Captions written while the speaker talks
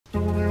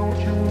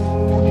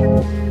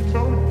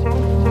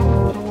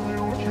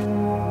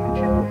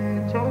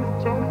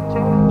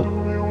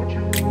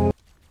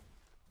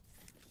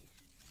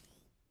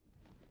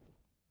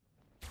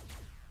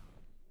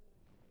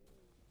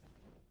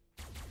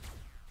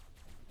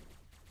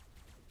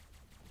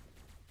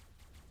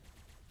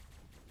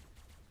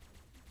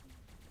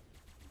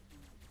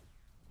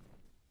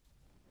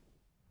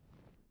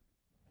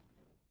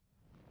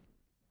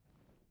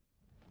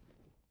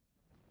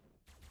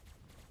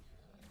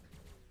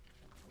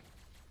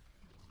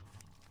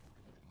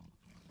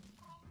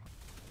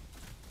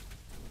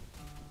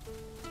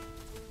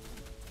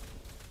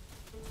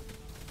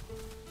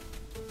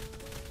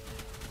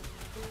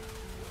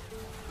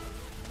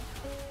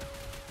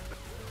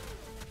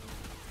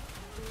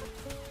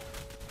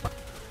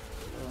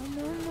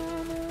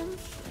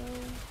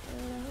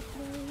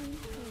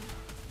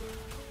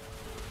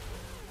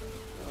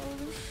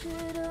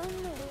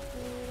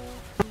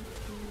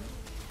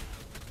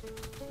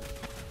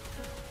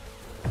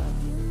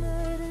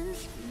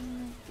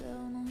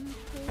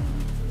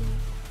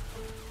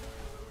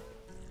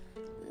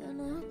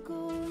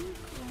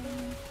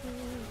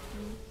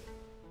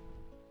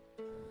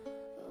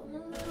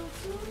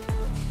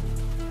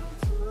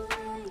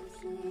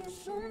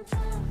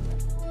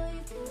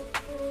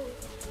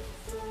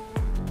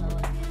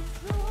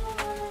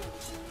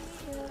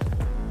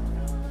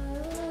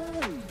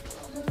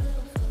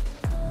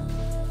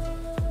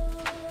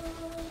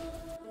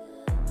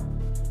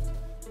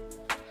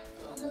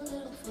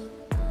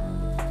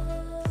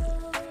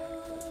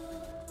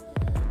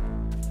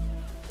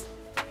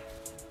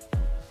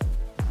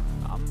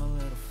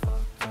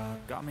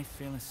me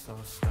feeling so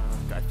stuck.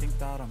 I think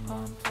that I'm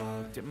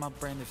unplugged. In my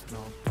brain there's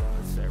no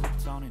blood.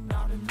 Serotonin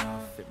not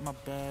enough. Hit my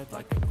bed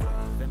like a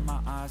glove. And my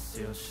eyes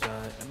seal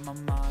shut. And my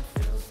mind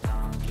feels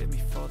numb. Get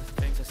me for the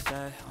things I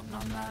said. I'm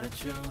not mad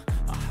at you.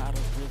 I had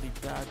a really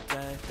bad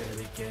day,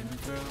 barely getting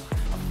through.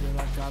 I feel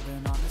like I've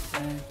been on the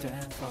same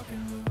damn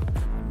fucking loop.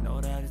 I know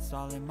that it's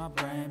all in my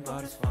brain,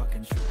 but it's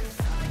fucking true. 'Cause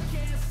I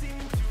can't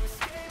seem to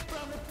escape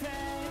from the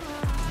pain.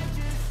 I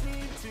just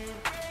need to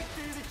break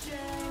through the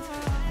chains.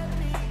 Let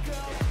me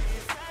go,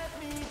 please let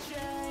me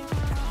change.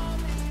 Call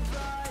me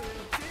by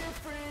a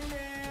different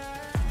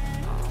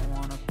name. I don't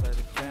wanna play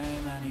the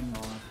game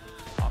anymore.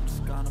 I'm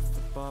just gonna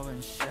flip over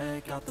and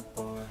shake out the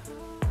board.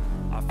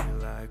 I feel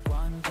like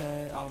one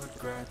day I'll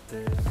regret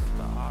this,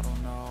 but I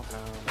don't know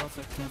how else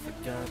I can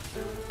forget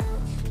this.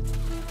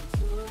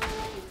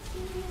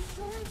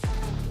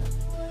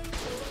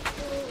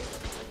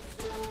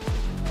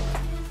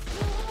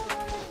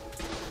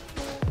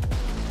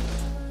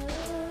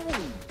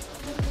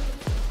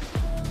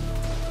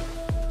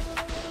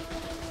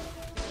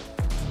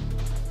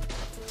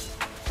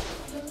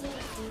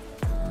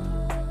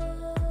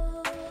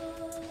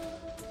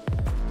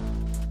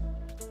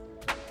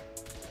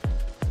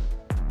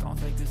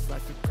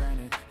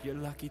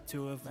 You're lucky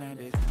to have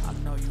landed. I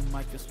know you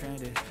might feel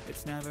stranded.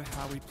 It's never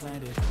how we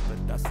planned it, but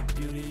that's the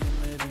beauty in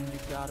living. You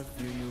got a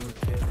view you were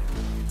given.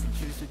 You can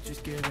choose to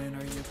just give in,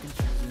 or you can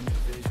choose a new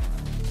vision.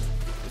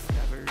 It's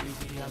never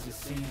easy as it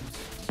seems.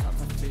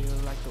 Sometimes I feel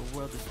like the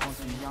world just wants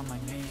me on my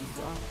knees.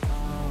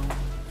 Oh,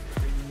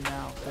 screaming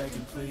out,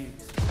 begging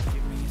please.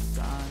 Give me a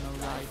sign, a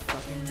light,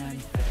 fucking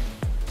anything.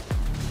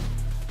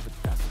 But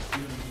that's the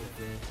beauty of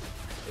it.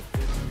 If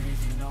it were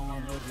easy, no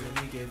one would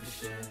really give a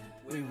shit.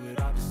 We would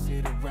all just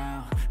sit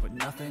around with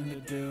nothing to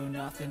do,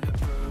 nothing to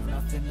prove,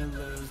 nothing to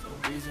lose, no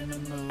reason to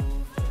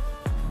move.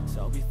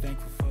 So be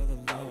thankful for the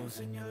lows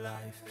in your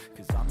life,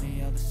 'cause on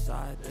the other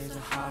side there's a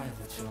high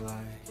that you'll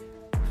like.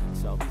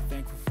 So be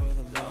thankful for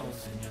the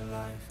lows in your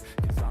life,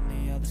 'cause on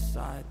the other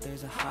side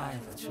there's a high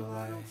that you'll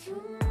like.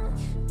 Too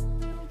much,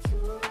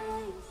 too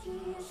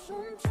lazy.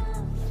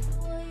 Sometimes the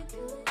way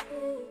you could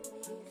hate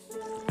me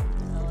so.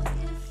 Now I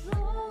get so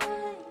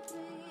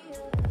angry.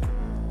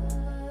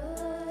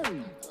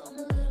 I'm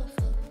a little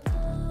fucked up.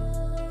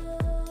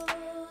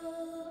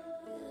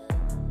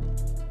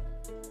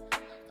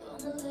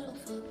 I'm a little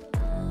fucked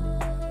up.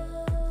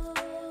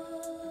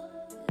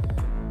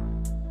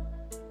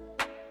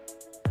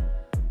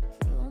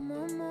 You're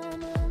my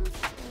mama, I'm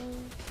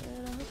sorry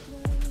that I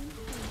blame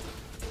you.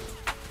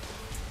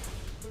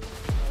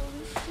 Oh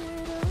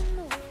shit, I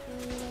know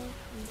that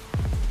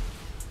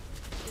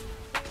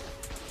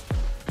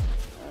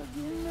I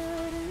get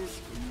mad and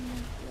scream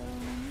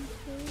down on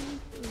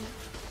paper.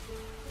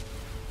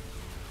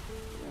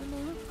 You're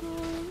not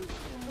going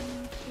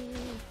careful.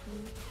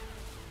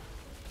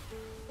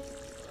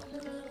 I'm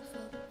a little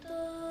fucked up.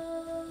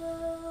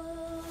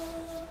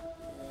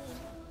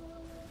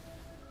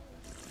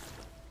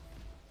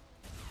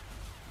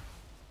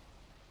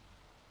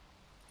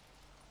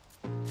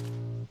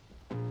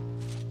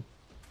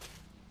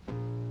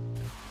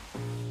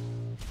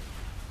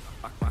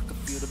 I can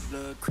feel the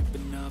blood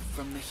creeping up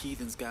from the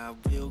heathens. Got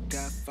will,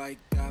 got fight,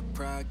 got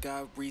pride,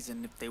 got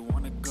reason. If they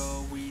wanna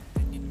go eat,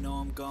 then you know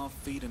I'm gon'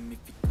 feed them. If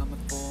you're coming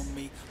for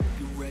me, hope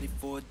you ready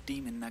for a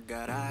demon. I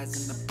got eyes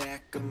in the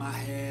back of my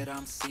head,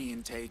 I'm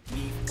seeing. Take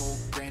me for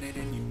granted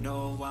and you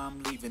know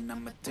I'm leaving.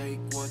 I'ma take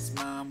what's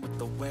mine with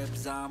the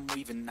webs I'm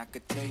weaving. I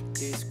could take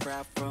this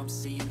crowd from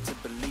seeing to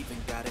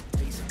believing. Got a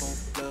taste for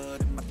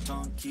blood and my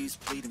tongue keeps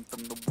bleeding.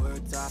 From the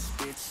words I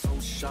spit, so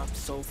sharp,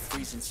 so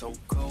freezing. So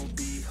cold,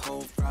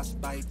 behold,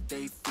 frostbite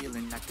they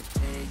feeling. I could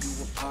tear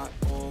you apart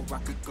or I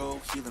could go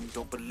heal them.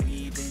 Don't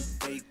believe in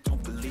fate,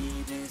 don't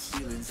believe in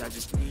ceilings. I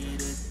just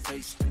need a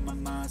taste and my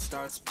mind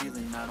starts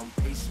feeling. I don't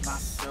pace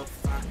myself,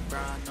 I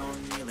grind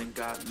or kneeling.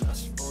 Got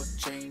lust for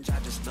change, I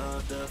just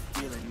love the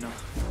feeling.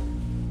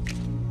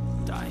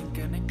 I ain't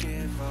gonna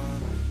give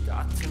up.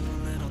 Got too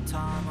little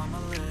time, I'ma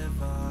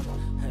live up.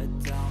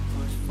 Head down,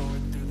 push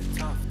forward through the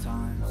tough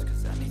times,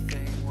 'cause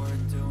anything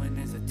worth doing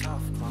is a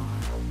tough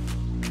climb.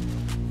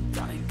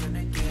 I ain't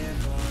gonna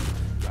give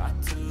up.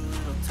 Got too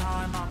little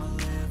time, I'ma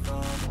live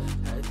up.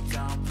 Head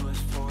down, push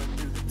forward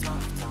through the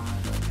tough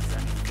times, 'cause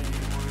anything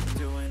worth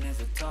doing is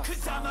a tough climb.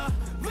 'Cause I'ma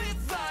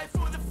live life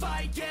for the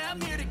fight, yeah,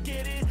 I'm here to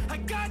get it. I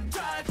got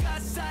drive,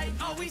 got sight,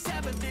 always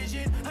have a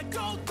vision. I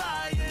go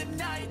by at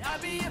night, I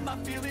be in my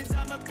feelings.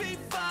 I'ma be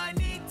fine,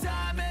 need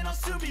time and I'll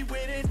soon be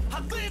winning. I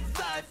live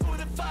life for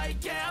the fight,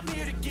 yeah, I'm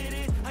here to get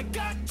it. I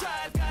got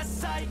drive, got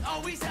sight,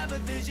 always have a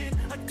vision.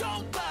 I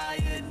go by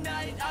at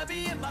night, I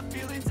be in my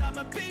feelings.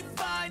 I'ma be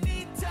fine,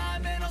 need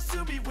time and I'll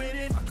soon be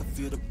winning. I can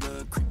feel the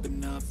blood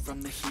creeping up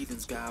from the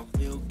heathens. Got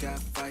will, got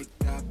fight,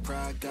 got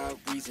pride, got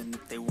reason.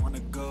 If they wanna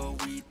go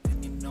eat,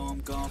 then you know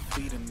I'm gon'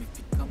 feed them. If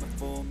you're coming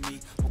for me,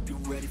 hope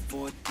you're ready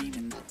for a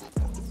demon. I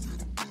can feel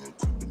the blood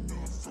creeping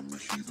up from the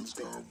heathens.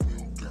 Got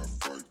will, got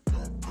fight,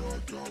 got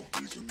pride,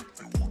 got reason. If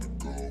they wanna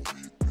go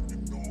eat, then you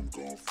know I'm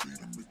gon' feed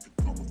them. If you're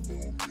coming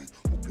for me,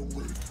 hope you're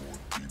ready for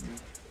a demon.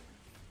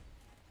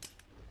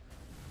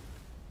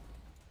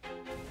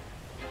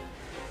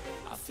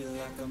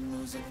 like I'm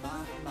losing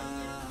my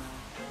mind.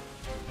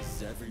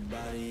 Is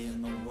everybody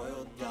in the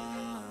world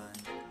blind?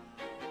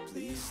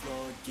 Please,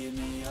 Lord, give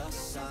me a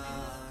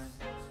sign,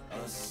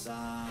 a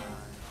sign.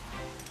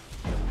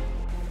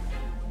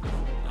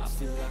 I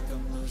feel like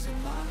I'm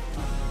losing my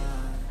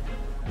mind.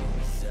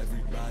 Is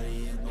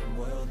everybody in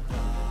the world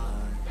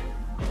blind?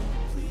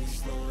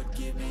 Please, Lord,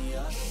 give me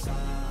a sign,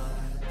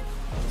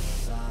 a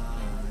sign.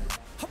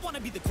 I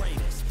wanna be the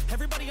greatest.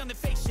 Everybody on the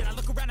fake shit. I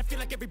look around and feel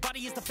like everybody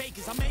is the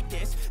fakest. I make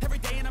this every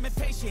day and I'm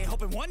impatient,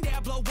 hoping one day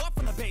I blow up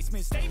from the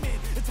basement. Statement,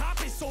 the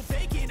top is so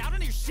vacant. I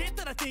don't hear shit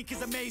that I think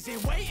is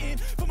amazing. Waiting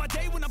for my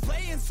day when I'm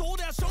playing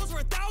sold out shows for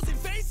 1,000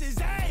 faces.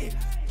 Hey,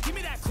 give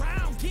me that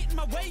crown, get in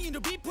my way and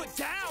to be put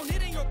down.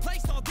 It ain't your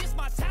place, all this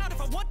my town. If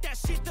I want that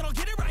shit, then I'll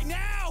get it right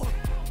now.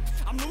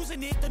 I'm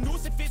losing it, the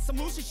noose it fits. I'm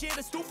losing shit,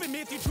 a stupid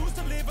myth. You choose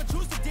to live or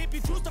choose to dip.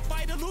 You choose to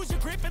fight or lose your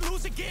grip and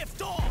lose a gift.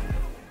 Oh,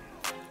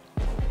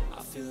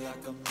 I feel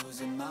like I'm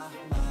losing my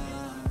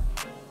mind.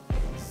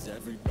 Is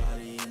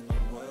everybody in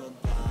the world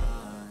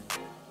blind?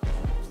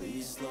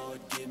 Please, Lord,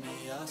 give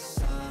me a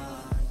sign,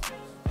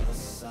 a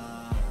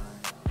sign.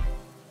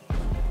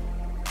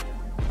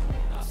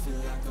 I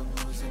feel like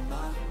I'm losing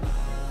my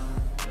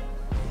mind.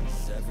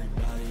 Is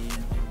everybody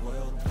in the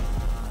world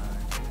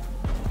blind?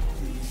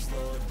 Please,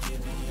 Lord,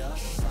 give me a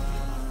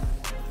sign,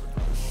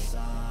 a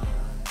sign.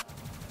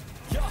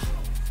 yeah.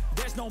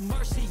 There's no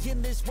mercy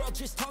in this world,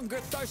 just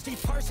hunger-thirsty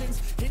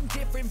persons in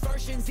different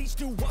versions. Each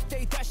new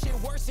update, that shit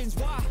worsens.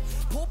 Why?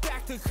 Pull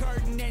back the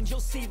curtain and you'll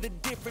see the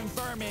different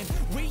vermin.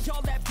 We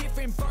all have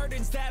different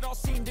burdens that all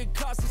seem to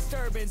cause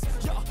disturbance.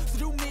 Yo, so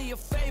do me a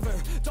favor,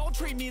 don't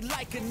treat me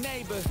like a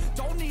neighbor.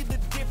 Don't need the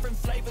different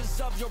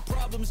flavors of your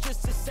problems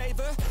just to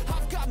savor.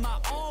 I've got my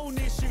own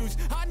issues,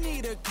 I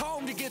need a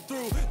comb to get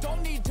through.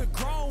 Don't need to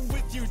groan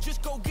with you,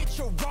 just go get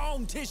your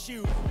own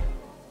tissue.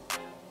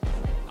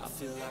 I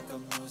feel like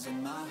I'm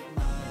losing my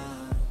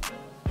mind.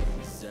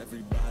 Is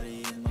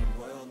everybody in the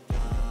world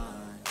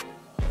blind?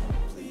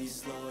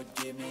 Please, Lord,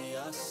 give me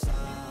a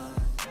sign,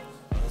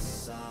 a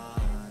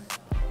sign.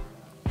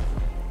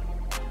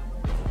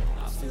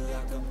 I feel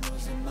like I'm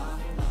losing my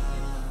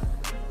mind.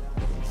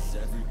 Is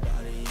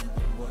everybody in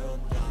the world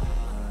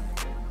blind?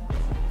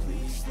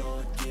 Please,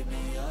 Lord, give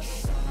me a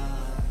sign,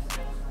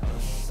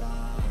 a sign.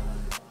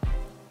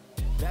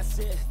 That's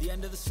it, the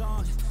end of the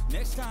song.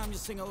 Next time you'll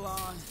sing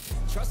along.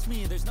 Trust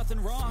me, there's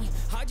nothing wrong.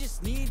 I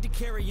just need to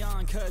carry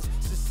on, cause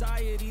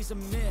society's a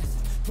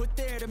myth put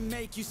there to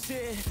make you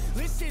sit.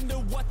 Listen to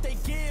what they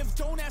give.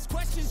 Don't ask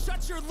questions,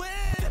 shut your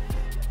lid.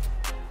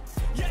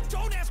 Yeah,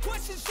 don't ask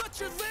questions, shut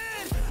your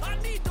lid. I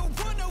need to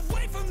run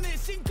away from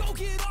this and go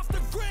get off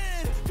the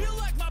grid. Feel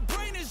like my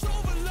brain is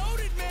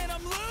overloaded, man,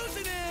 I'm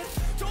losing it.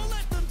 Don't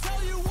let them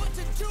tell you what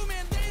to do,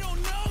 man, they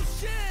don't know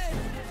shit.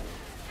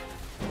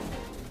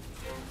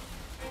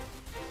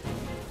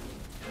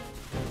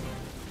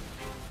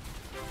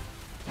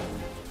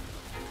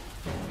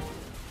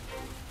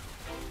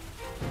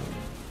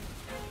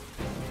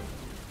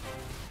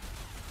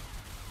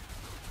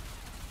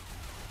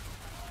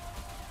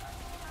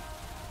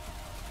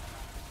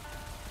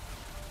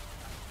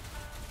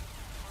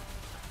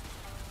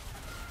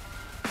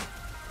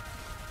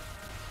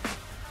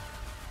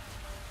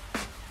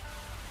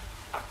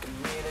 I can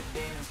hear the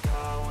demons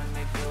call when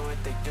they do what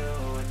they do.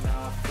 And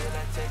now I feel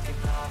like taking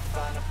off,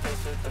 find a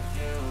place with a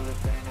view. The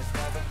pain is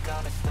never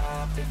gonna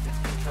stop if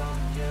it's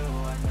controlling you.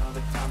 I know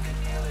that time can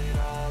heal it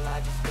all,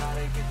 I just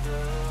gotta get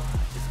through.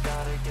 Just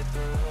gotta get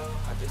through,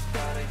 I just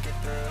gotta get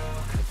through.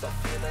 Cause I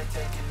feel like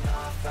taking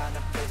off, find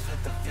a place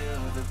with a view.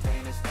 The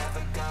pain is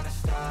never gonna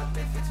stop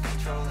if it's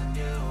controlling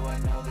you. I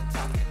know that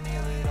time can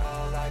heal it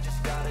all, I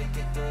just gotta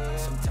get through.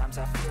 Sometimes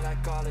I feel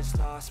like all is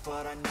lost,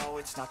 but I know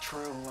it's not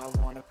true. I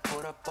wanna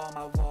put up all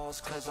my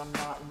walls cause I'm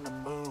not in the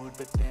mood.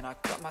 But then I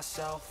cut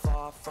myself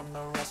off from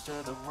the rest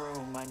of the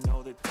room. I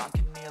know that time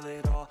can heal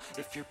it all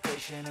if you're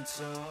patient and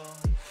soon.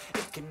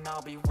 It can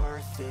all be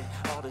worth it,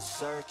 all the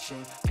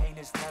searching. Pain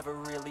is never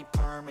really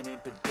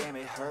permanent, but damn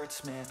it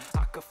hurts, man.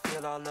 I could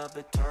feel all of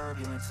the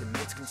turbulence and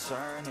it's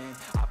concerning.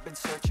 I've been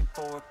searching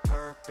for a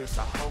purpose,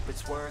 I hope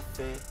it's worth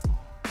it.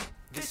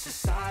 This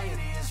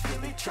society is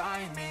really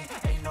trying me.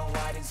 Ain't no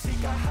hide and seek,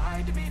 I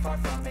hide to be far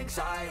from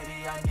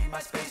anxiety. I need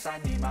my space, I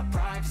need my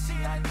privacy.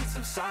 I need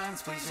some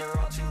silence, please, you're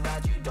all too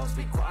loud. You don't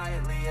speak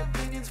quietly,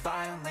 opinions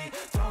violently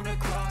thrown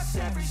across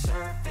every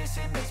surface.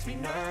 It makes me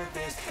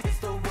nervous, is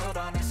the world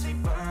honestly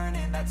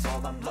burning? That's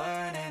all I'm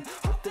learning.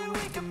 Hope that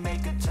we can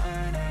make a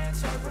turn and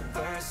start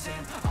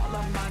reversing all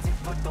our minds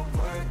and put the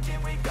work in.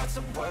 We got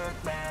some work,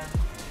 man.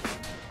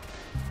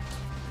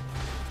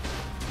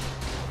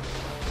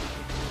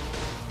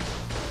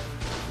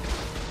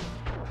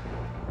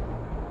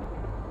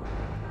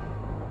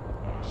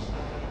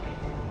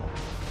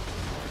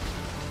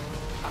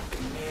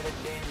 Hear the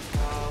demons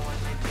call when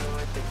they do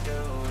what they do.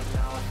 And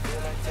now I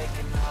feel like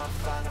taking off,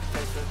 find a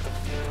place with a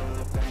view.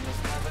 The pain is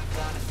never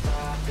gonna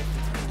stop if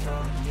it's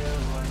controlling you.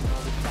 I know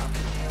that time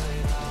can heal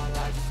it all,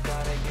 I just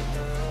gotta get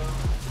through.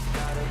 Just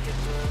gotta get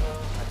through,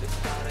 I just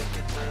gotta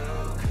get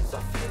through. Cause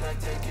I feel like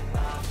taking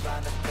off,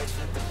 find a place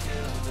with a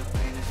view. The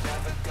pain is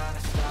never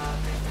gonna stop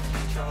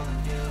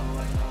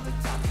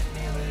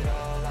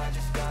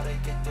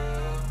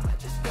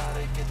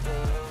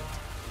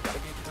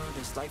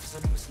This life is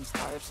a nuisance,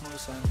 tie up some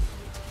loose ends.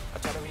 I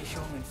try to be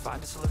human, find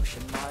a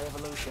solution, my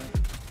evolution.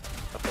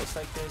 A place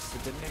like this,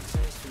 it didn't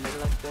exist, we made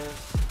it like this.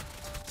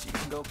 So you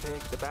can go pick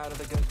the bad or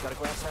the good, got a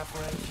glass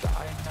halfway.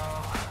 I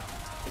know,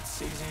 it's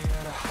easier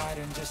to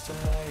hide than just to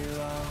lay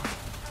low.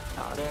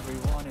 Not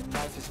everyone in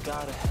life has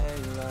got a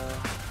halo.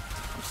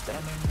 I'm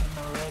standing in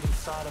the ready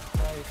side of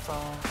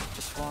payphone.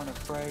 Just wanna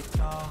break,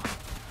 no,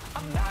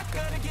 I'm not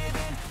gonna give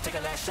in. Take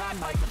a last shot,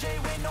 Michael J.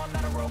 Win. No, I'm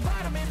not a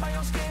robot, I'm in my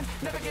own skin.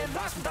 Never get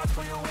lost when thoughts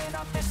pull you in.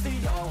 I miss the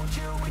old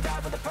you, we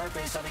died with a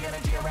purpose. All the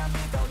energy around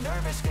me felt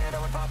nervous, scared I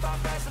would pop off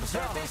fast to the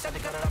surface. Had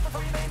to cut it off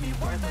before you made me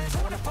worthless.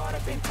 Torn apart,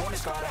 I've been torn and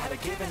scarred. I had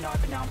to give an art,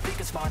 but now I'm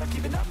thinking smart. I'm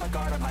keeping up my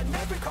guard, I'm hiding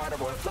every card. I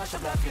wore a flush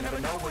of left, you never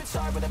know what's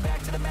hard. With a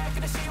back to the mat,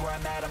 gonna see where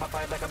I'm at. I'ma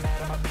fight like I'm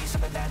mad, I'ma be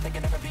something that they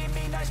can never be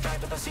me. Nice try,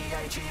 but they'll see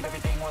I achieve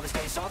everything while they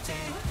stay salty.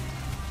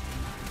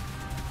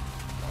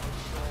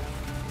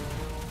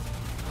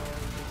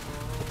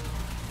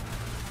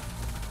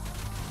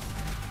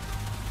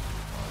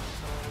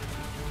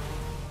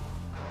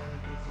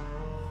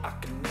 I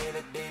can hear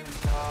the demons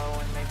call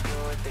when they do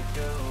what they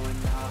do. And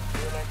now I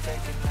feel like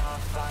taking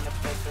off, find a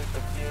place with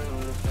a view.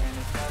 The pain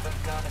is never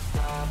gonna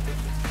stop if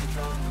it's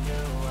controlling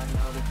you. I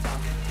know that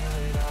time can heal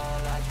it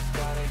all, I just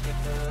gotta get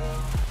through.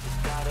 Just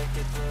gotta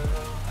get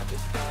through, I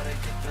just gotta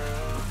get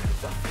through.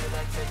 Cause I feel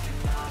like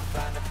taking off,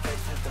 find a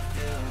place with a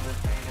view. The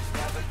pain is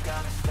never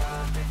gonna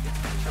stop if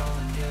it's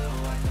controlling you.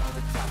 I know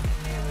that time can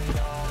heal it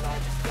all, I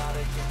just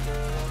gotta get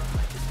through.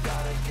 Just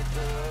gotta get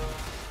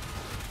through.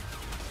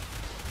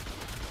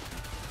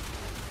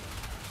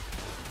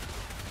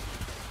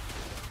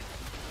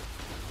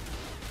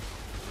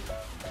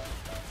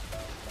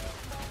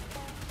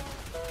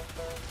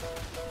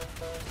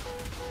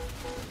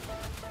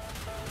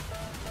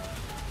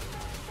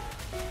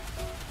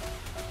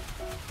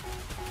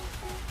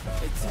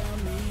 They tell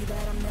me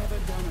that I'm never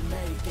gonna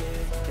make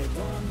it. They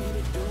want me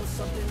to do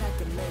something that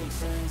could make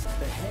sense.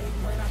 They hate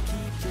when I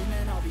keep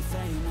dreaming I'll be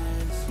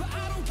famous, but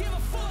I don't give a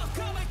fuck,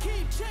 I'ma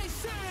keep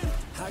chasing.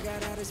 I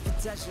got all this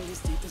potential that's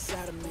deep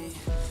inside of me,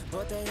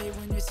 but they hate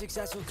when you're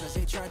successful cause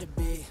they try to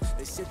be.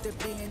 They sit there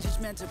being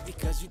judgmental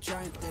because you're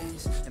trying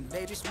things, and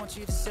they just want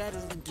you to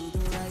settle and do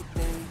the right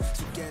thing.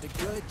 So get a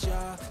good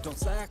job, don't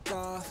slack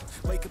off.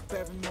 Wake up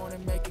every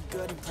morning, make a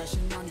good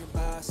impression on your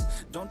boss.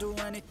 Don't do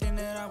anything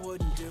that I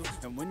wouldn't do,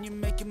 and when you're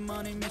making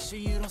money, make sure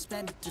you don't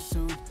spend it too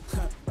soon.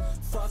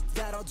 Fuck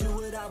that, I'll do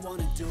what I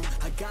wanna do.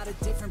 I got a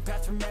different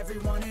path from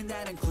everyone, and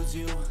that includes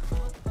you.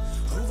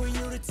 Who are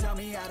you to tell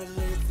me how to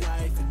live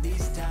life? In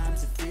these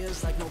times it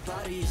feels like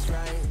nobody is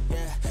right,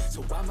 yeah.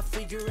 So I'ma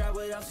figure out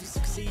what else we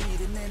succeed,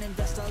 and then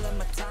invest all of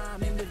my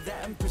time into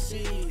that and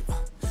proceed.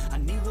 I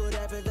need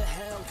whatever the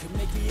hell could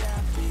make me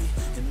happy,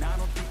 and I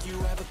don't think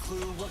you have a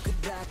clue what could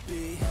that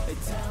be. They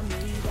tell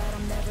me that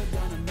I'm never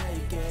gonna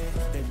make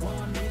it. They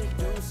want me to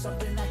do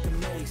something that could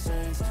make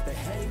sense. They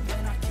hate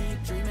when I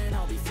keep dreaming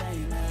I'll be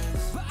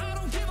famous, but I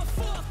don't give a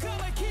fuck,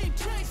 I'ma keep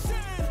chasing.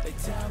 They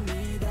tell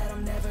me that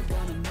I'm never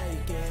gonna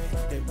make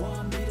it. They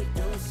want me to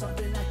do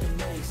something that can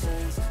make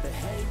sense. They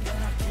hate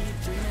when I keep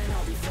dreaming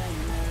I'll be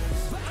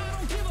famous, but I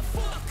don't give a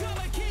fuck,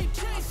 I'ma keep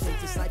chasing. I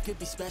think this life could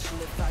be special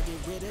if I get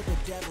rid of the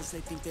devils.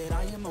 They think that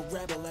I am a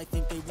rebel, I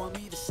think they want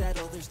me to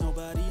settle. There's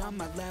nobody on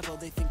my level,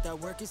 they think that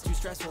work is too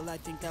stressful. I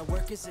think that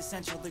work is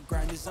essential, the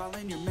grind is all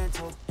in your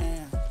mental.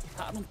 And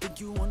I don't think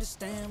you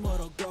understand what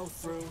I'll go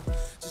through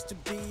just to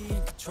be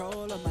in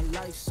control of my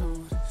life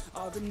soon.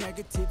 All the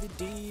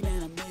negativity,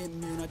 man, I'm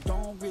immune. I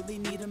don't really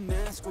need a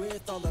mask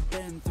with all I've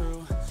been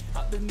through.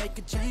 I've been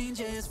making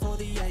changes for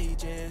the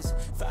ages.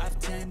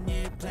 5-10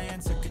 year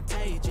plans are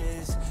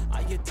contagious.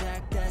 I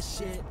attack that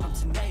shit, I'm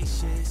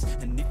tenacious.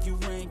 And if you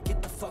ain't,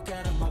 get the fuck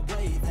out of my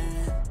way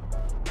then.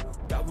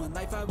 Got one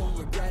life, I won't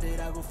regret it.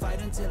 I will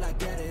fight until I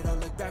get it. I'll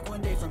look back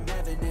one day from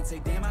heaven and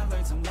say, damn, I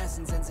learned some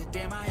lessons. And say,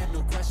 damn, I have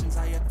no questions.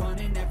 I had fun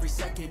in every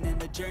second, and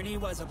the journey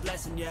was a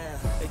blessing, yeah.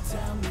 They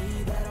tell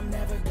me that I'm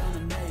never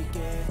gonna make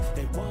it.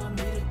 They want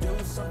me to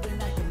do something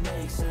that can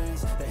make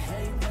sense. They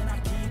hate when I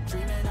keep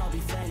dreaming I'll be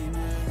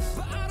famous,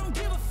 but I don't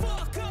give a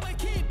fuck, I'ma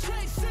keep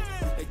chasing.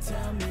 They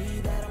tell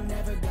me that I'm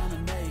never gonna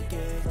make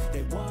it.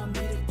 They want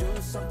me to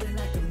do something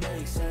that can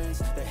make sense.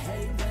 They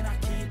hate when I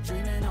keep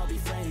dreaming I'll be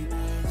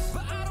famous,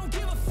 but I don't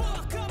give a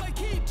fuck, I'ma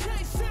keep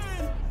chasing.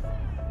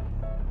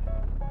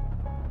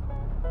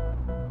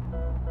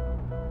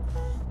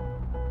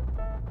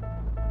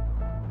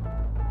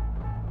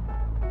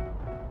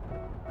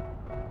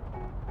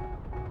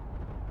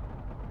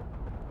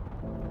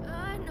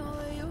 I know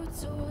you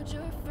told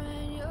your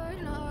friend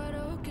you're not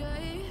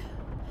okay,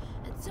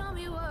 and tell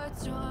me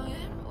what's wrong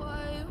and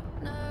why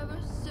you never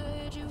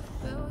said you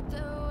felt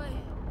that way.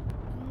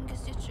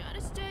 Guess you're trying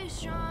to stay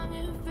strong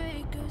and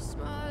fake a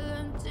smile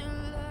until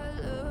I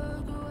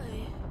look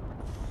away.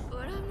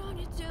 But I've known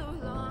you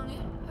too long,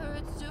 it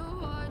hurts to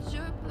watch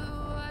your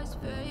blue eyes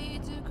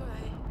fade to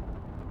gray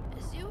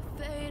as you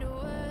fade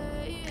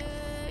away,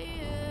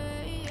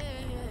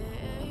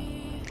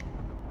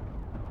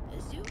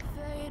 as you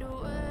fade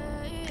away.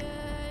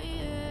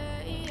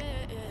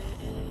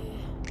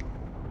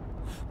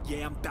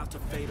 yeah, I'm about to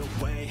fade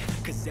away.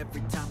 Cause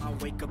every time I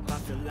wake up I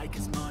feel like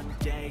it's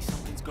Monday.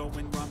 Something's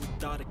going wrong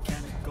with all the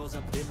chemicals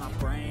up in my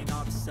brain.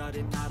 All of a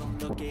sudden I don't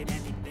look at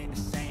anything the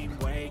same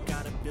way.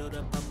 Gotta build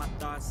up of my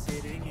thoughts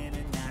sitting in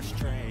an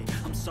ashtray.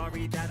 I'm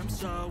sorry that I'm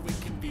so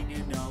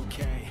inconvenient,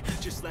 okay.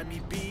 Just let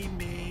me be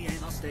me and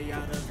I'll stay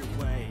out of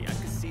your way. I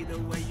can see the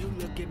way you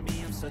look at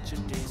me, I'm such a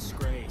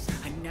disgrace.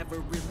 I never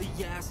really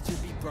asked to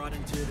be brought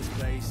into this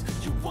place.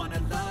 You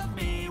wanna love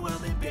me? Well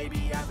then baby,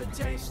 have a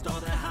taste. All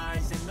the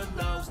highs and the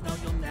lows, no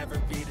you'll never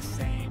be the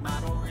same. I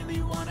don't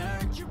really wanna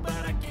hurt you,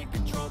 but I can't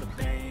control the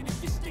pain.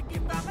 If you're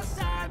sticking by my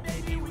side,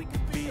 maybe we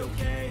could be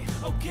okay.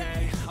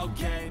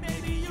 Okay,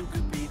 maybe you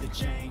could be the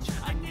change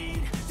I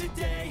need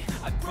today.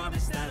 I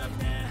promise that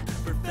I've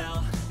never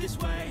felt this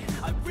way.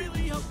 I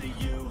really hope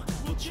that you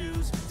will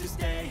choose to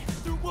stay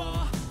through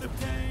all the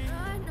pain.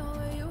 I know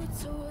you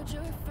told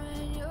your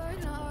friend you're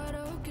not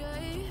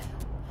okay,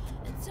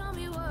 and tell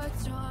me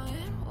what's wrong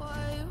and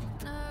why you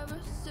never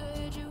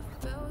said you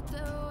felt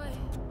that way.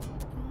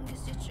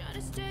 Guess you're trying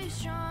to stay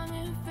strong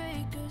and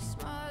fake a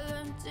smile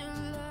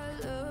until I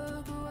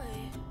look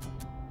away.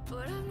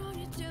 But I've known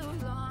you too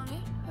long,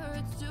 it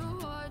hurts to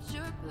watch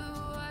your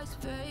blue eyes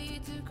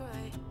fade to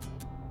gray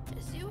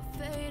as you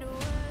fade away.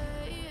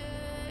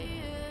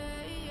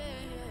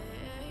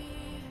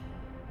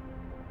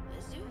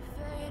 As you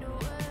fade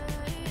away.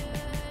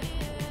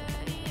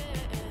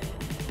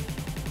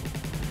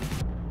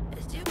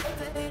 As you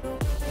fade away.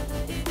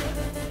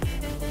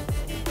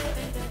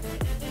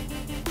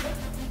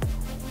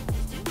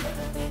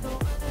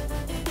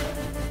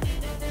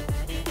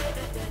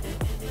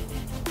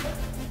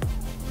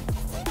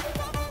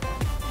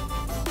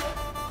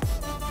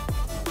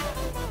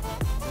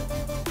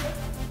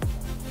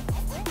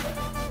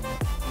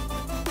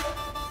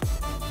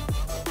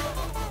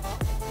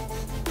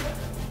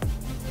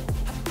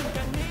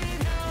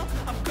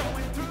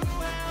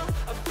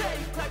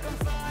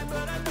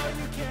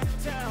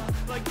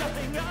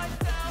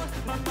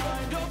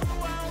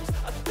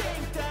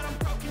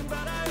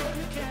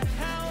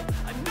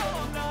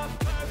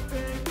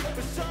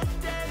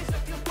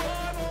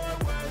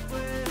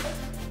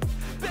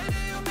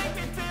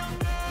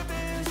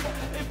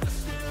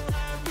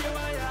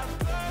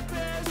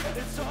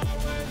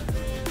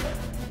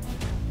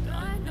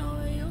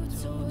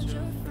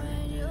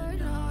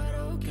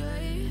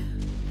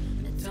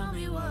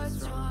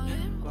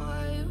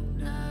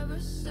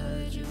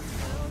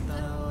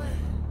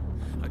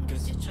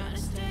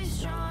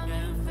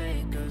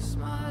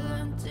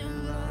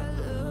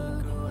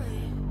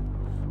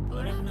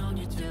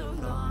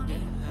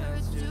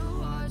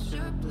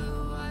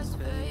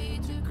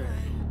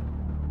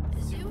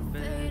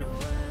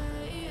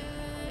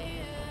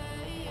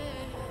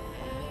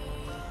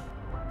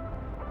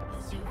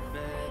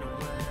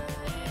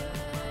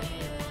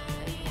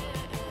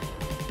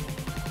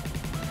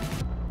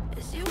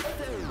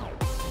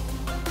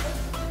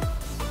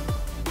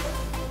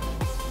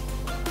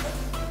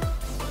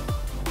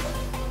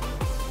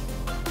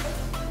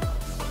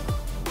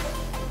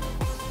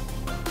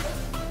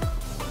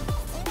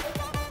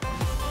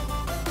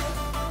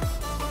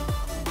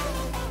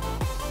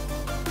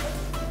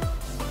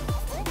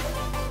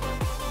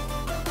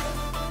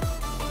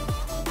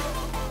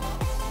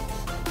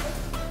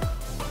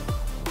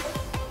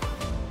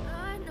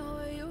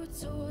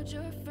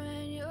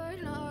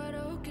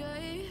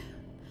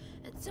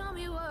 Tell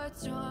me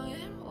what's wrong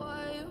and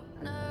why you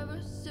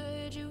never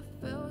said you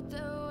felt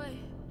that way.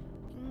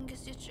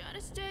 Guess you're trying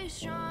to stay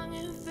strong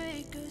and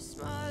fake a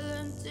smile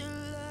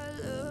until I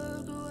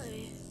look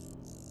away.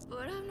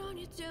 But I've known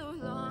you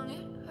too long,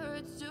 it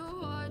hurts to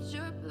watch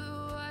your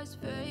blue eyes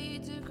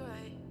fade to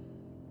gray.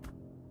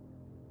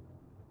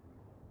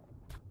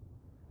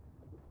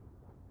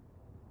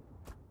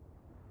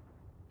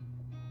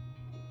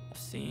 I've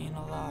seen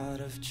a lot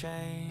of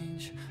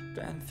change,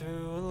 been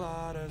through a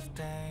lot of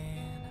pain.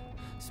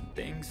 Some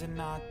things are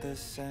not the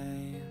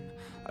same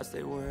as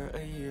they were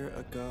a year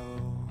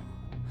ago,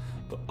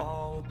 but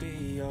all will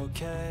be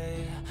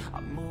okay.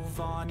 I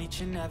move on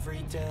each and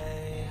every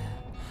day.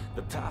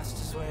 The past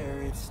is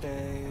where it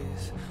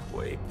stays,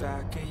 way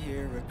back a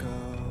year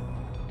ago.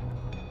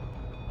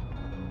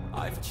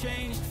 I've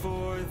changed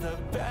for the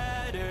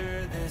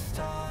better this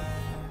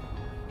time.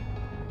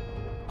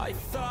 I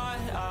thought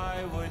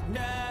I would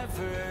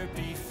never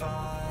be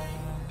fine.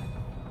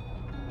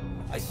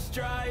 I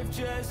strive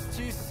just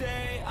to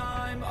say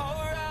I'm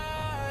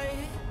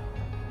alright,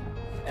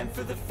 and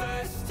for the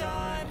first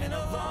time in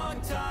a long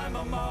time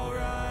I'm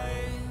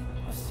alright.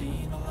 I've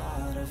seen a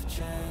lot of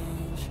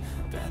change,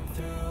 been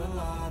through a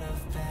lot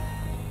of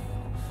pain.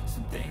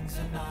 Some things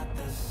are not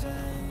the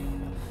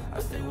same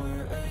as they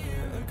were a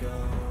year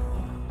ago,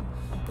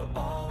 but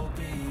all will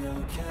be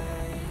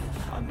okay.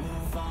 I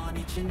move on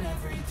each and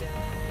every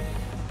day.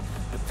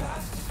 The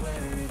past is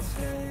where it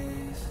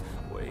stays,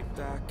 way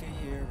back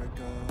a year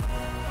ago.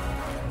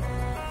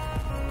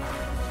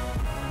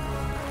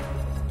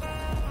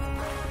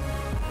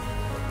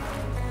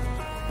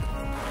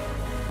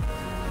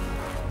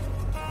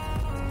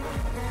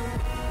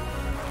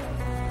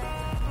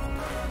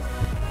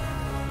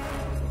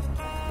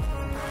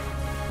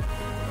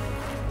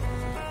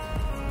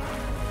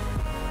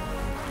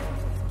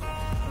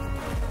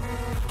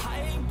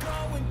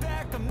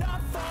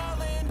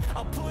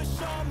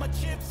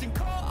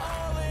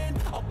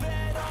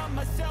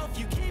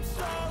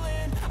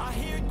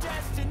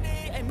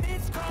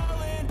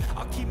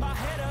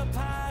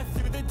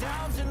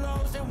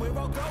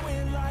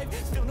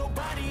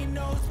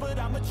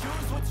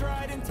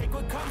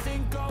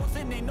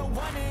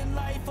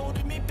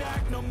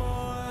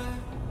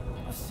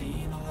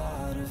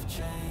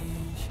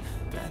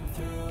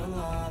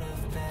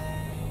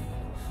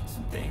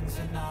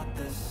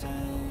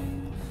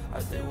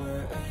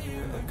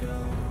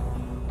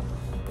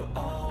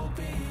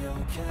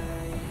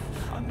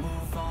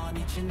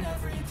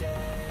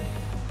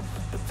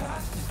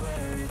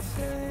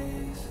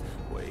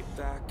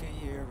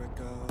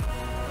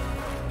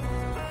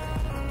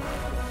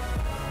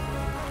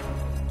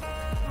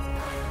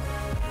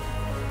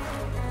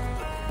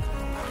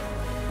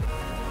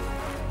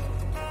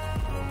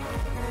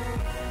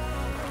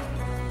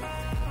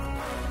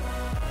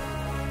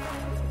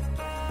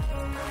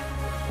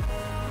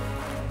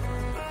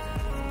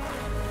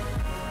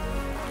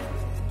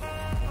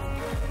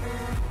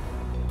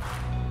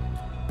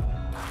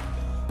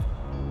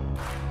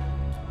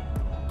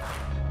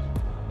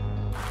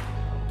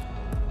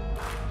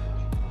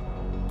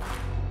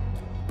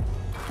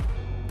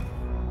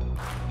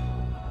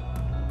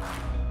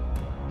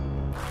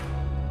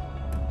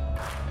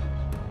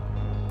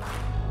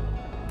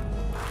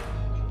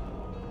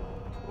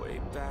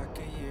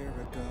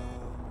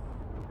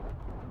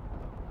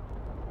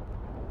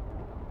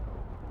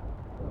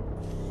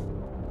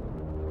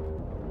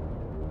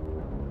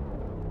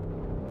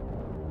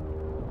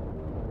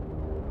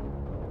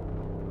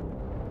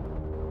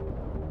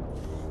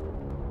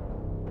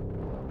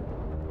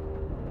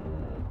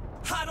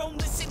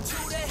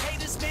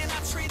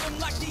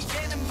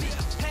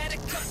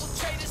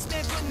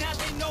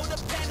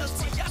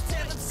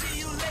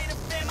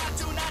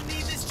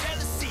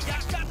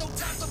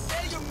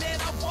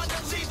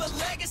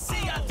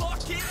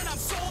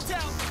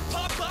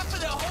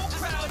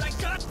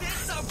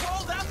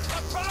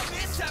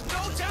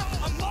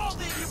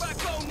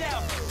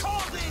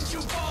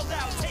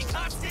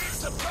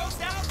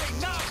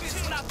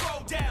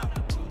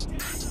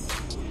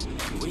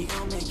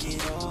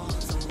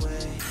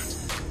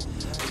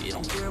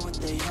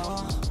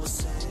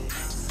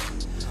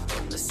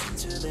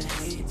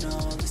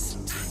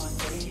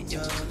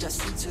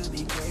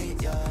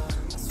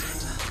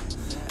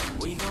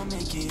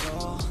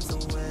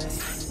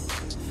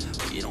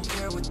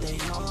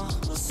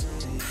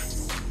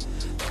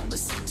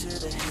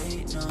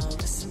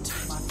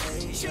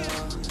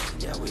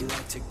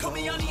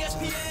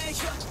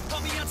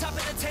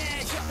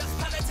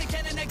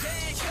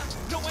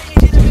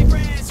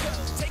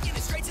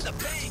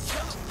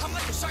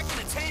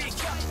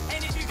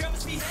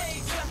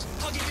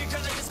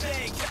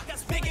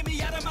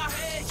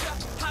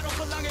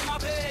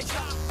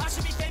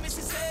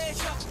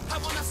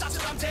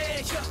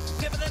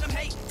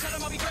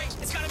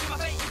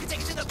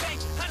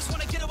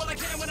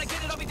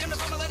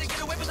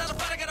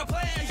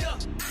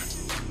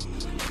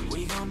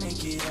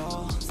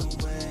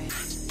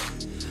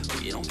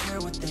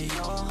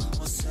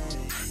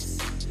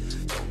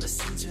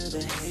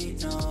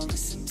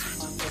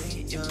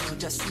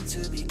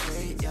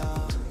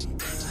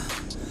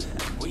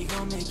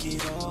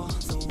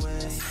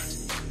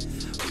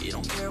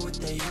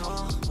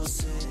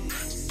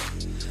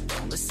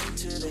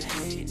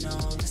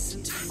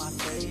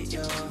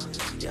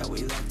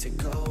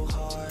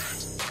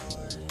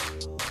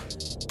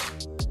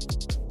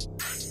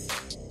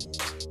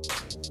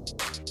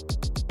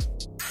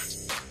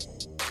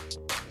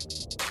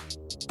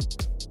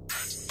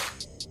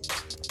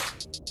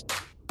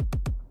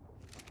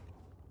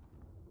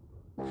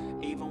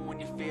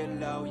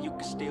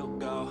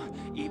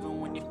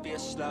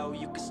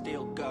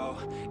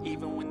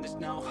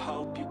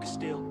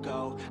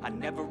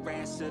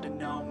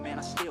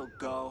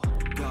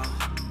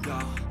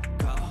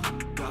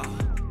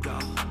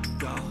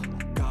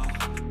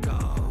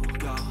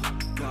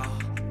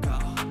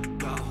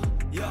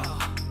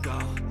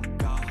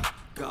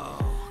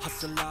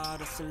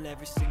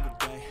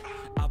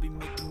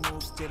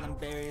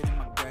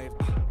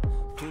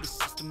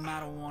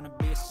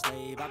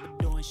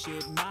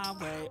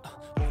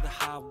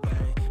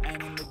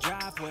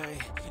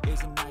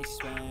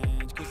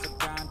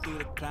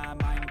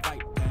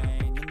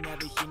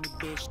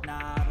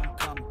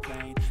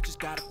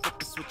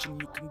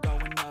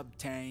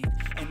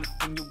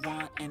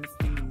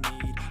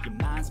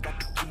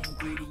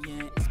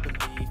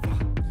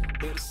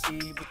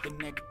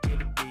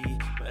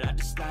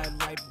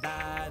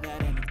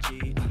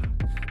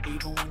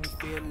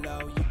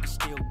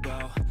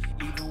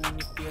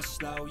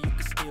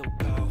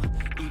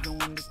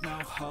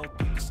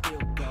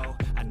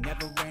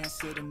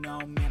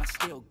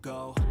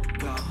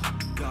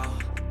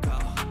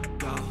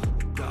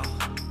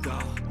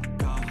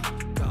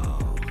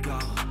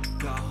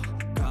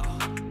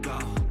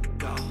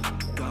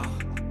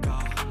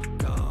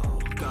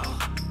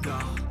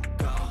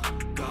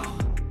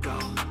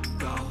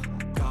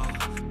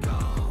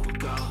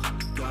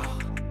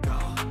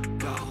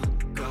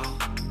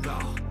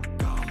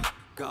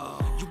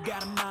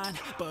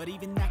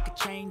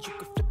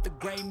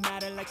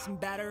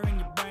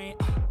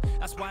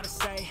 That's why I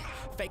say,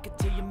 fake it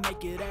till you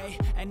make it A.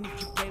 And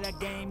if you play that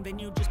game, then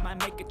you just might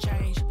make a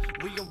change.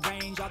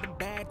 Rearrange all the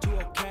bad to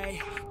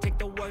okay. Take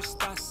the worst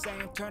thoughts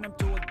saying, turn them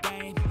to a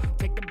game.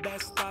 Take the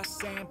best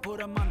thoughts saying, put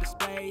them on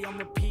display. On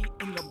repeat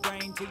in your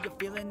brain till you're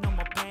feeling no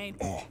more pain.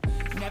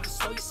 Never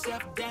slow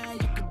yourself down,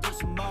 you can do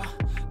some more.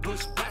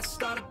 Push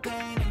past all the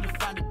pain and you'll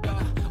find a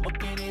door.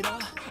 Open it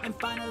up and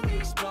finally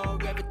explore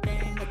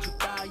everything that you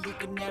thought you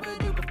could never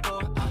do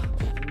before.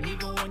 And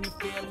even when you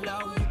feel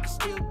low, you can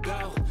still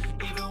go.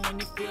 Even when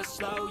you feel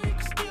slow, you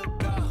can still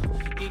go.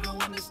 Even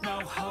when there's no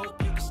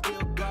hope, you can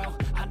still go.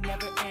 I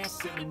never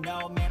answer to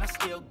no, man, I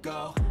still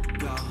go.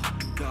 Go,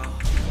 go,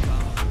 go,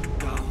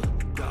 go,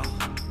 go,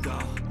 go, go,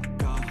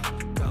 go,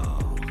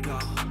 go, go,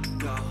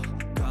 go, go,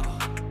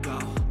 go, go,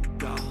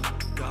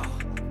 go, go,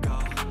 go,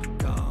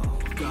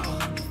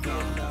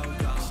 go,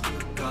 go,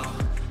 still go,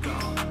 go,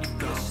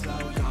 go,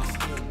 slow, go,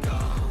 still go,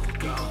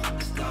 go,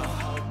 slow,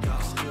 hope, go,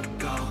 still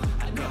go.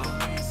 I never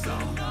answer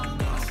to no,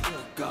 man, I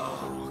still go.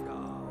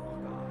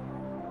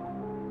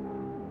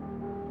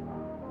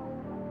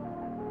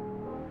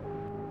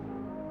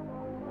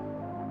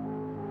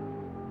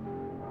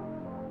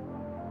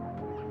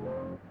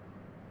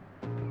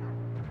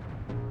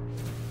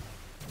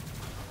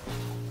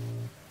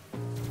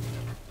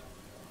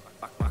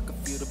 I can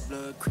feel the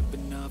blood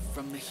creeping up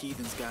from the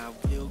heathens. Got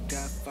will,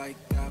 got fight,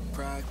 got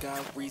pride,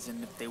 got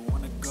reason. If they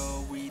wanna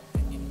go eat,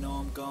 then you know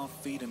I'm gon'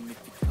 feed them. If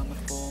you're coming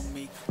for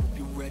me, hope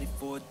you're ready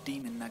for a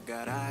demon. I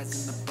got eyes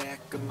in the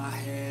back of my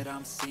head,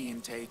 I'm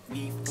seeing. Take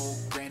me for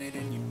granted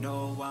and you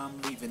know I'm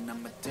leaving.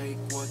 I'ma take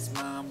what's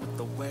mine with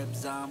the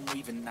webs I'm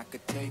weaving. I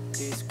could take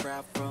this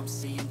crowd from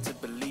seeing to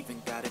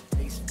believing. Got a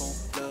taste for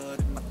blood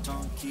and my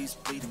tongue keeps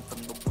bleeding.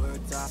 From the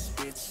words I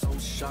spit, so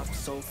sharp,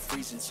 so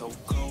freezing, so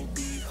cold.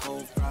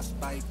 Behold,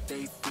 frostbite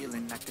they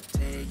feeling. I could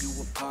tear you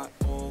apart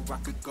or I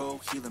could go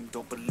heal them.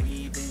 Don't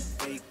believe in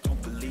fate,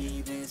 don't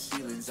believe in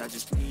ceilings. I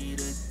just need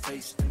a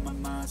taste and my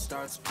mind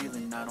starts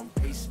feeling. I don't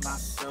pace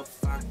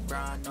myself, I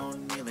grind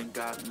on kneeling.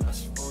 Got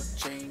lust for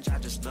change, I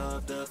just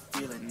love the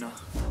feeling.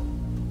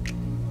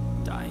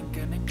 I ain't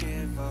gonna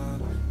give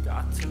up.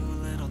 Got too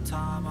little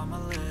time, I'ma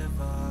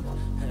live up.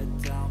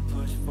 Head down,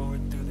 push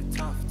forward through the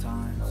tough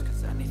times.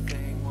 Cause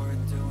anything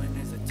worth doing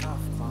is a tough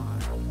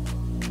climb.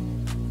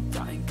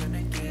 I ain't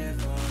gonna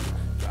give up.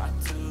 Got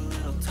too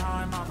little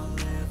time, I'ma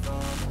live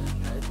up.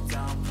 Head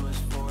down, push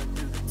forward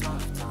through the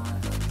tough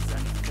times. Cause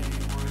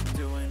anything worth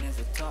doing is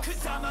a tough climb.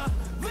 Cause I'ma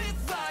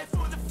live life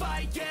for the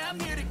fight, yeah, I'm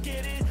here to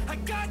get it. I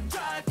got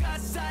drive, got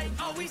sight,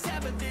 always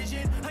have a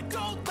vision. I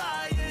go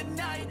by at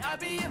night, I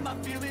be in my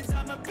feelings.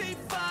 I'ma be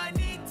fine,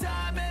 need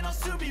time, and I'll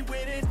soon be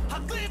winning. I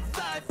live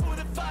life for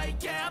the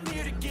fight, yeah, I'm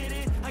here to get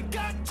it. I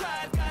got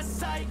drive, got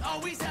sight,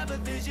 always have a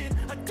vision.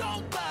 I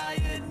go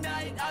by at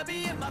night, I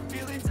be in my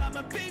feelings.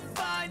 I'ma be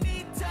fine,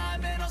 need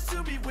time, and I'll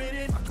soon be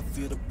winning. I can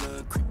feel the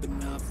blood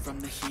creeping up from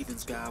the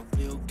heathens. Got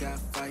will, got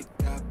fight,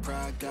 got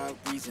pride, got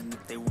reason.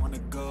 If they wanna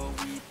go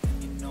eat,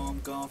 then you know I'm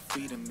gon'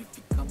 feed them. If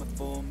you're coming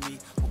for me,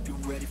 hope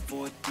you're ready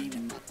for a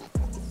demon. I can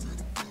feel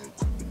the blood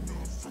creeping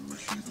up from the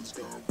heathens.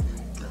 Got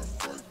will, got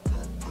fight,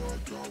 got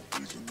pride, got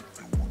reason. If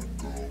they wanna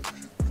go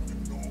eat, then you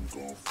know I'm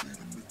gon' feed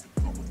them. If you're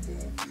coming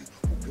for me,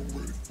 hope you're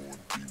ready for a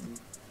demon.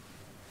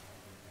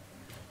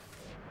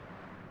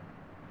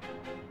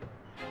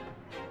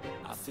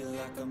 I feel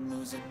like I'm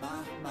losing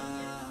my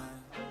mind.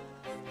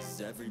 Is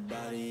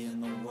everybody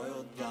in the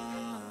world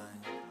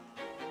blind?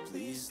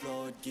 Please,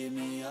 Lord, give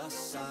me a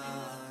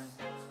sign,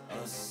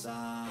 a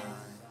sign.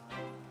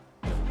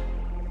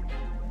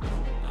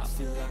 I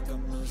feel like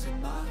I'm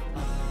losing my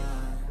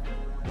mind.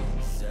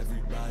 Is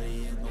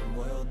everybody in the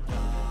world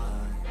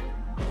blind?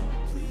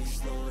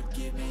 Please, Lord,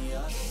 give me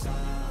a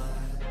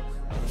sign,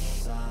 a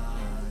sign.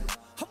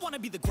 I wanna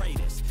be the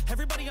greatest.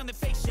 Everybody on the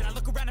fake shit. I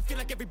look around and feel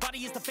like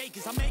everybody is the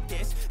fakest. I make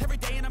this every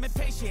day and I'm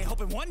impatient,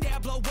 hoping one day I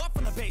blow up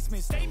from the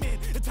basement. Statement,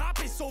 the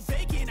top is so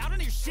vacant. I don't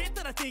hear shit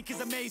that I think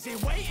is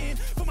amazing. Waiting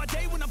for my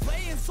day when I'm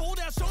playing sold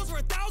out shows for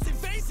 1,000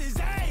 faces.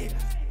 Hey,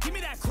 give me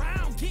that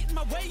crown, get in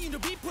my way and to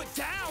be put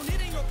down. It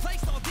ain't your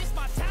place, all this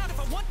my town. If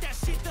I want that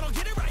shit, then I'll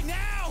get it right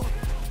now.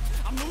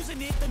 I'm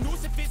losing it, the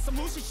noose it fits. I'm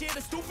losing shit,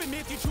 a stupid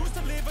myth. You choose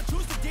to live or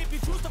choose to dip. You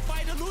choose to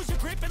fight or lose your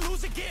grip and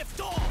lose a gift.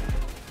 I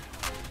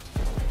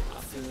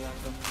feel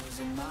like I'm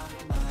losing my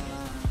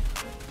mind.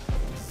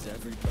 Is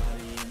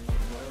everybody in the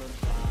world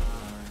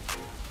blind?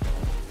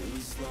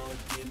 Please, Lord,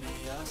 give me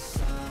a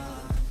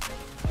sign,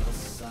 a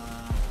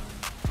sign.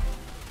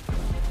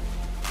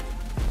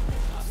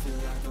 I feel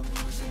like I'm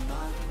losing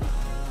my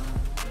mind.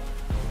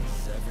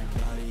 Is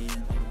everybody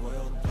in the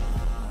world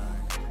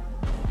blind?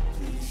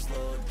 Please,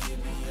 Lord, give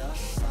me a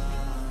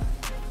sign,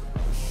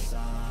 a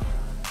sign.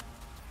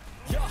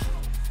 Yeah.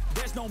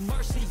 There's no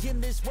mercy in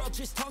this world,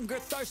 just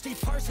hunger-thirsty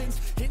persons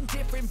in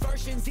different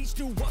versions. Each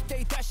new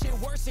update, that shit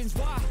worsens.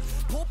 Why?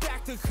 Pull back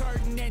back the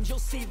curtain and you'll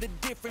see the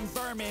different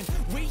vermin.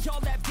 We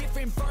all have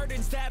different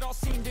burdens that all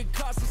seem to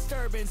cause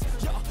disturbance.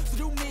 Yo, so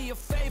do me a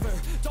favor,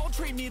 don't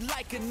treat me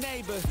like a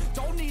neighbor.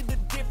 Don't need the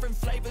different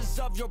flavors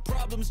of your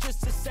problems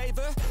just to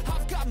savor.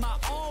 I've got my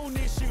own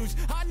issues,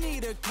 I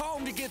need a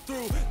comb to get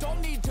through.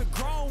 Don't need to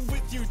groan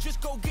with you,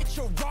 just go get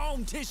your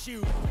own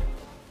tissue.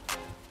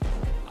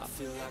 I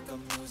feel like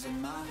I'm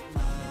losing my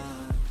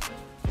mind.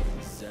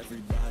 Is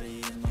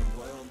everybody in the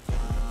world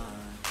blind?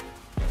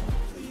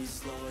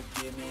 Please, Lord,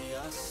 give me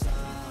a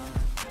sign,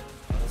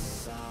 a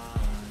sign.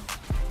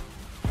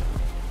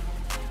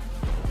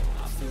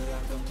 I feel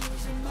like I'm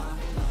losing my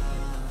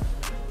mind.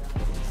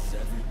 Is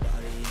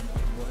everybody in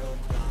the world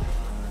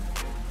blind?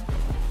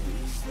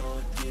 Please,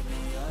 Lord, give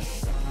me a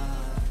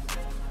sign,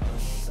 a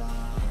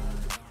sign.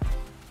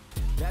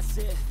 That's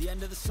it, the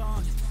end of the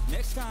song.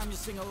 Next time you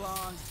sing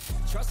along.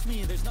 Trust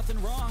me, there's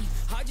nothing wrong.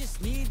 I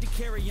just need to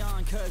carry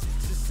on, cause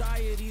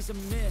society's a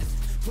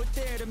myth put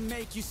there to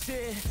make you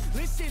sit.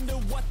 Listen to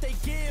what they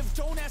give.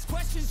 Don't ask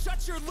questions,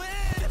 shut your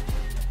lid.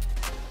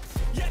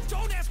 Yeah,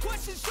 don't ask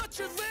questions, shut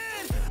your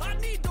lid. I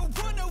need to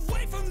run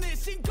away from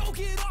this and go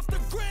get off the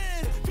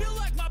grid. Feel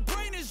like my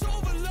brain is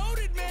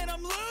overloaded, man,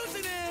 I'm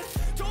losing it.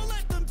 Don't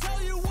let them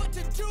tell you what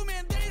to do,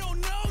 man, they don't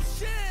know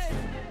shit.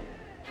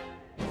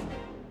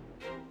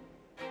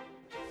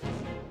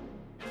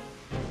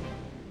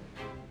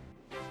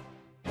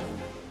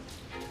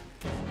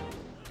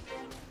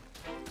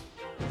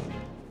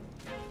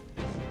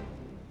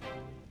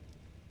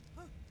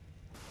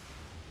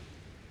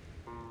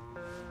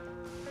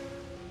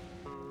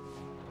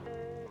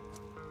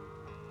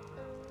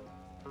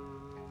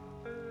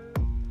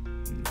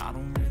 I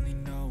don't really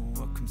know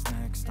what comes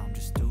next. I'm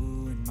just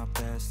doing my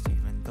best,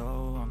 even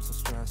though I'm so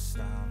stressed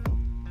out.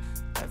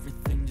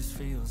 Everything just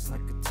feels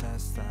like a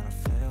test that I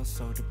fail,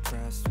 so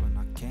depressed when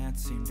I can't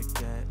seem to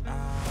get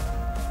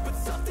out. But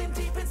something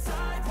deep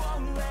inside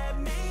won't let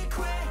me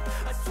quit.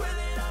 I swear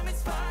that I'm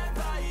inspired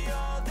by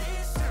all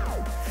this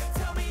shit.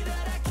 Tell me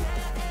that I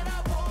can and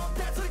I won't.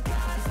 That's what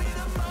guides me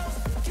the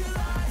most. Your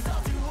lies,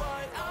 I'll do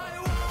what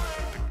I want.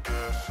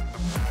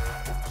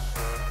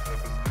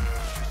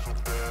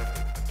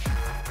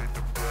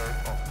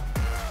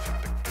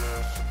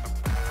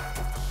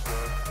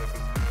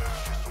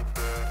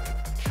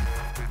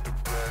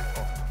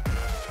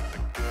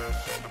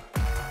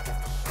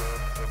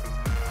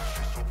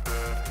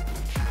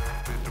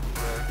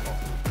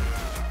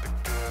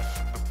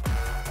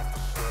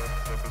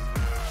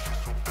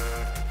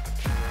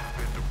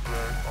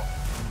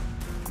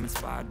 I'm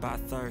inspired by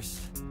thirst,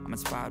 I'm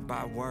inspired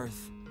by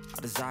worth.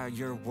 I desire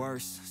your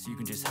worst, so you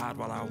can just hide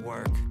while I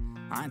work.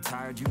 I ain't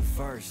tired, you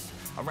first.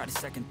 I'll write a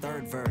second,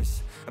 third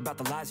verse about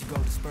the lies you go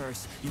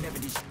disperse. You never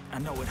did shit, I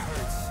know it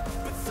hurts.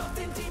 But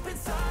something deep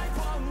inside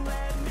won't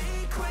let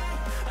me quit.